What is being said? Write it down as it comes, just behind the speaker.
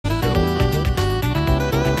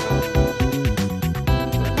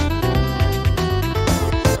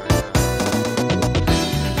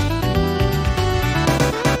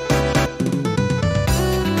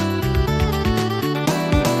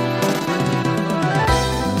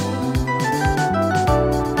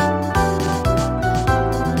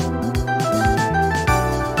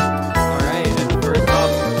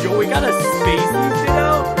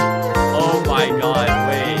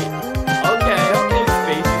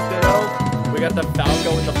got the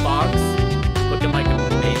Falco and the Fox looking like a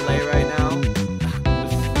melee right now.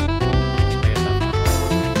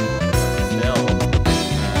 Still.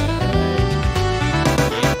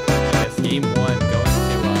 Alright. I guess game 1 going to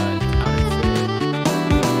Town and City.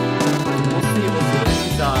 We'll see what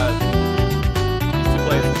these two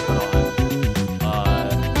players can put on.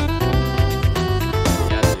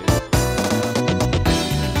 Yeah, dude.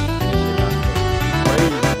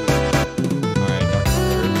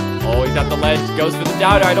 He's at the ledge, goes for the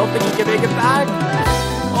downer. I don't think he can make it back.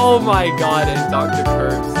 Oh my god, and Dr.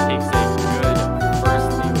 Kirb takes a good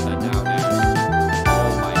first lead with that down air.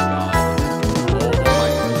 Oh my god. Oh my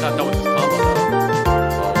god. He's not done with this combo though.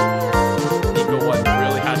 Oh. Nickone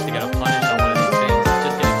really has to get a punish on one of these things. He's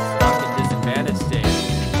just getting stuck in disadvantage state.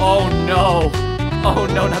 Oh no. Oh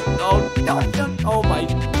no, not, oh no, no. Oh my.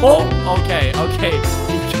 Oh, okay.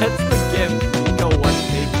 He gets the gift. Nickone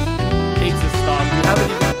takes a stop. We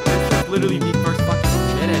haven't even. Literally the first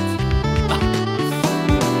fucking minute.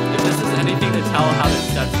 If this is anything to tell how this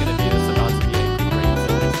set's gonna be, this is about to be a great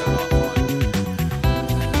set to start off on.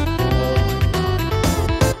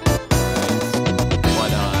 Oh my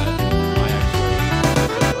god.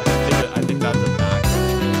 But I think that's a back.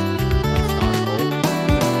 That's not cool.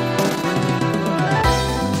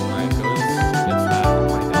 Alright, gets that. Oh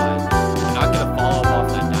my god. You're not gonna follow up off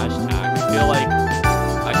that dash tag.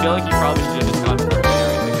 I feel like you probably should have just gone for it.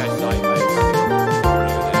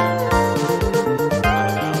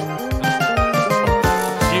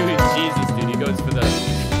 For the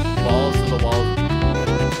balls to the wall.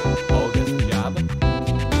 Oh, gets the jab.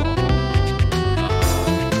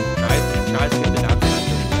 Tries to get the down smash.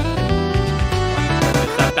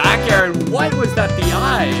 It's that back air, and what was that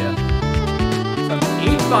BI? Some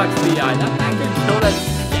 8-box BI. That back air killed at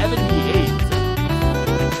 78.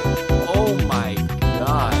 Oh my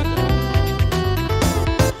god.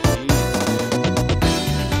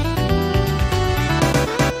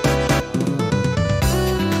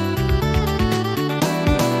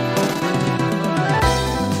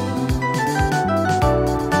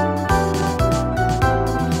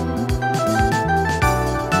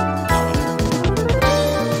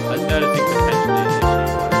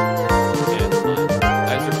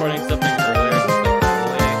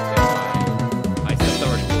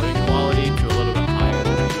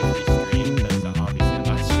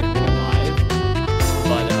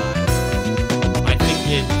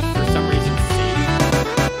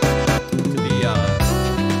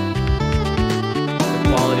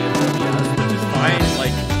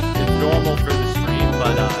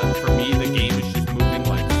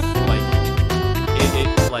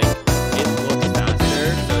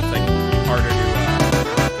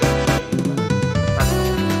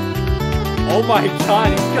 Oh my god,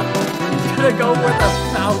 he's gonna go with a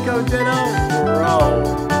Falco Ditto?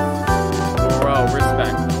 Bro,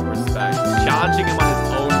 respect. Challenging him on his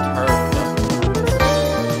own turf.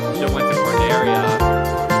 Should've went to Corneria.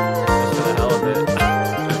 Just for the hell of it.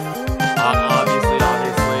 Obviously.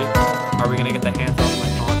 Are we gonna get the hands off my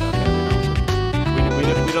conduct?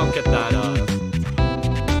 We don't get that,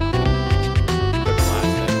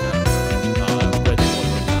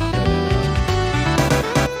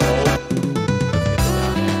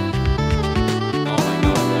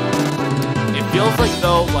 feels like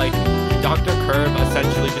though, like Dr. Kirb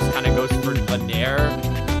essentially just kind of goes for a nair,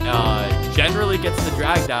 generally gets the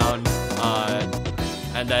drag down,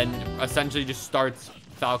 and then essentially just starts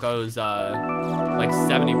Falco's like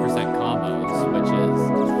 70% combos, which is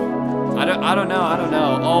I don't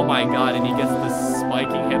know. Oh my god, and he gets the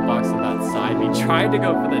spiking hitbox on that side. He tried to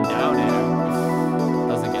go for the down air,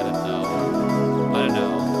 doesn't get it though. I don't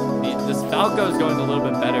know. This Falco's going a little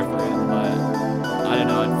bit better for him, but. I don't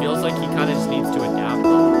know, it feels like he kind of just needs to adapt a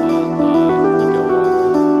little bit.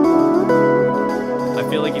 I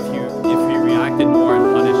feel like if he reacted more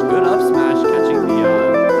and punished, good up smash, catching the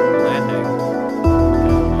landing.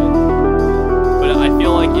 But I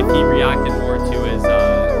feel like if he reacted more to his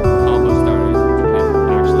combo starters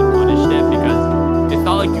and actually punished it, because it's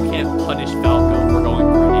not like you can't punish Falco for going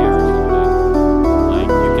for an air or something. Like,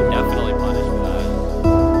 you can definitely punish for that.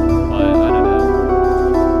 But I don't know.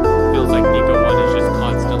 Feels like Nickone is just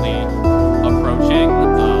constantly approaching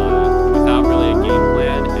without really a game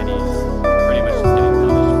plan, and he's pretty much just getting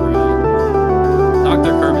punished for it.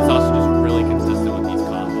 Dr. Kirb is also just really consistent with these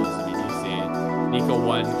combos. I mean, you see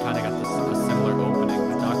Nickone kind of got a similar opening,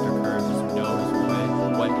 but Dr. Kirb just knows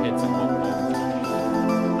what hits and what won't.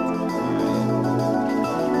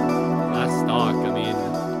 Last stock, I mean,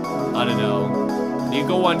 I don't know.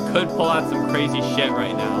 Nickone could pull out some crazy shit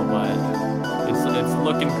right now, but it's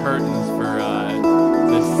looking curtains for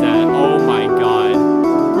this set. Oh my god.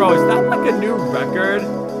 Bro, is that like a a new record.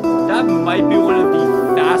 That might be one of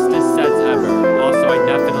the fastest sets ever. Also, I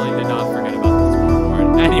definitely did not forget about the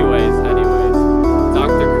scoreboard. Anyways,